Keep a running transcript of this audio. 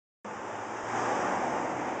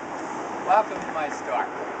Welcome to my store.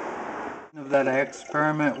 Of that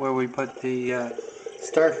experiment where we put the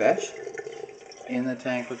starfish in the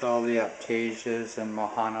tank with all the aptaisias and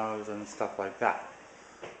mojanos and stuff like that.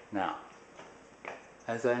 Now,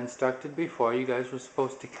 as I instructed before, you guys were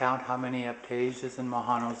supposed to count how many aptaisias and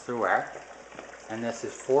mojanos there were, and this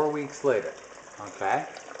is 4 weeks later, okay?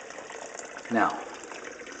 Now,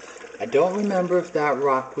 I don't remember if that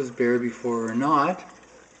rock was bare before or not,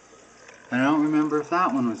 and I don't remember if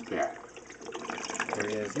that one was bare. There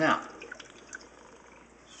it is now.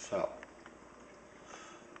 So,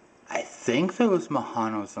 I think there was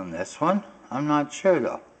mojanos on this one. I'm not sure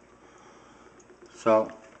though. So,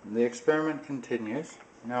 the experiment continues.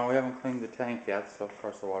 Now we haven't cleaned the tank yet, so of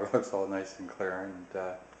course the water looks all nice and clear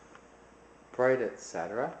and bright,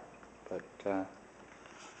 etc. But you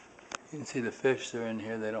can see the fish, they're in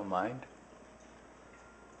here, they don't mind.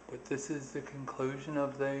 But this is the conclusion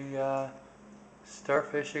of the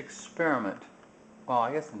starfish experiment. Well,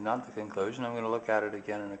 I guess not the conclusion. I'm going to look at it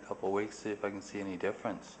again in a couple of weeks, see if I can see any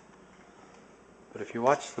difference. But if you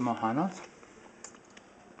watch the mojanos,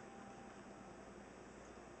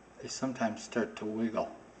 they sometimes start to wiggle.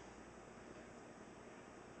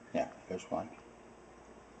 Yeah, there's one.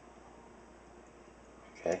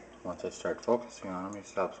 Okay, once I start focusing on him, he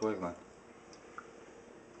stops wiggling.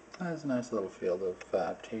 There's a nice little field of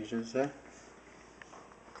aptaisias there.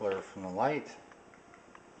 Glare from the light.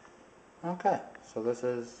 Okay, so this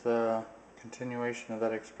is a continuation of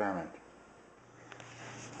that experiment.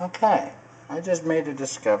 Okay, I just made a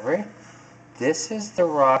discovery. This is the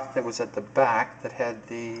rock that was at the back that had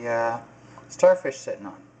the starfish sitting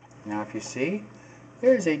on. Now if you see,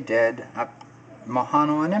 there's a dead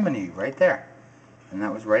mojano anemone right there. And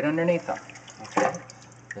that was right underneath them. Okay,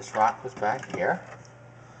 this rock was back here.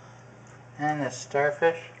 And this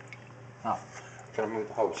starfish, oh, gotta move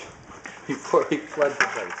the hose before he floods the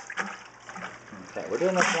place. Okay, we're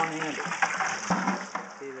doing this one-handed.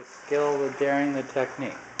 See the skill, the daring, the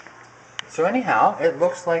technique. So anyhow, it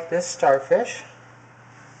looks like this starfish,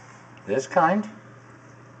 this kind,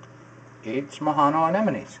 eats mojano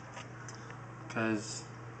anemones. Because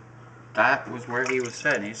that was where he was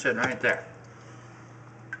sitting. He's sitting right there.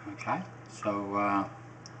 Okay, so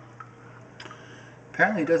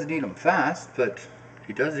apparently he doesn't eat them fast, but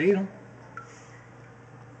he does eat them.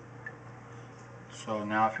 So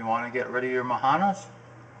now if you want to get rid of your mojanos,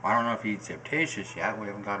 I don't know if he eats aptaisias yet. We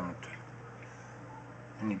haven't got him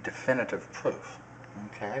any definitive proof.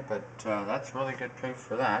 Okay, but that's really good proof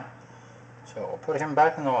for that. So we'll put him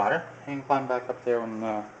back in the water. He can climb back up there when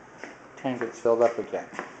the tank gets filled up again.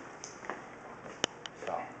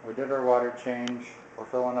 So we did our water change. We're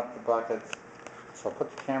filling up the buckets. So I'll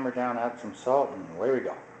put the camera down, add some salt, and away we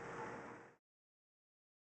go.